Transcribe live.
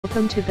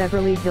Welcome to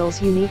Beverly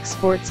Hills Unique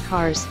Sports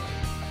Cars.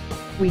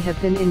 We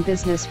have been in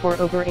business for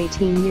over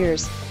 18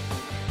 years.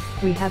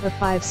 We have a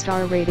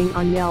 5-star rating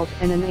on Yelp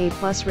and an A+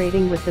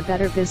 rating with the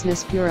Better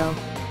Business Bureau.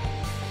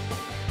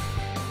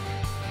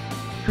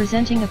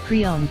 Presenting a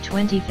pre-owned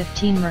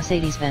 2015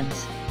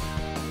 Mercedes-Benz.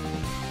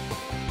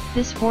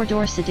 This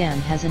 4-door sedan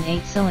has an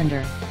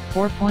 8-cylinder,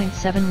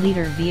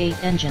 4.7-liter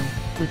V8 engine,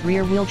 with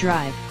rear-wheel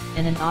drive,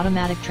 and an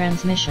automatic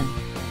transmission.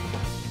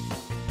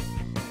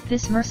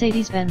 This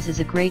Mercedes-Benz is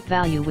a great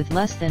value with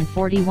less than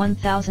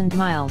 41,000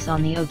 miles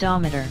on the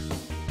odometer.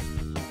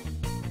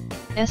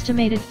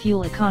 Estimated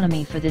fuel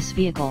economy for this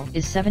vehicle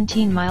is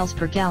 17 miles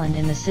per gallon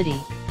in the city,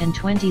 and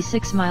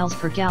 26 miles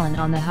per gallon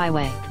on the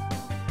highway.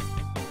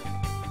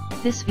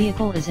 This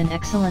vehicle is in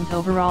excellent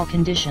overall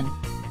condition.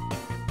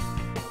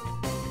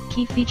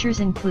 Key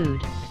features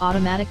include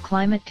automatic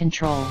climate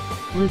control,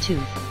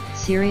 Bluetooth,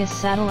 Sirius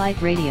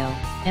satellite radio,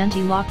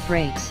 anti-lock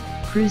brakes,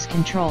 cruise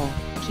control,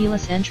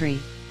 keyless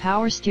entry,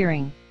 power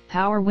steering,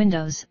 power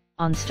windows,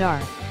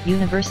 OnStar,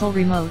 universal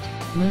remote,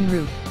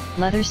 moonroof,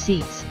 leather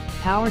seats,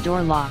 power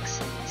door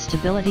locks,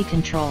 stability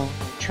control,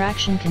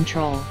 traction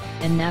control,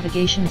 and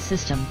navigation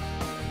system.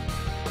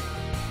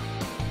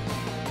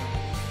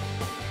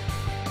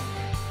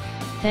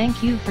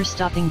 Thank you for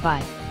stopping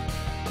by.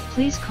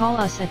 Please call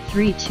us at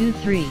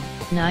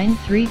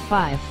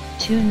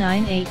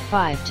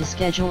 323-935-2985 to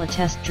schedule a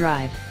test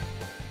drive.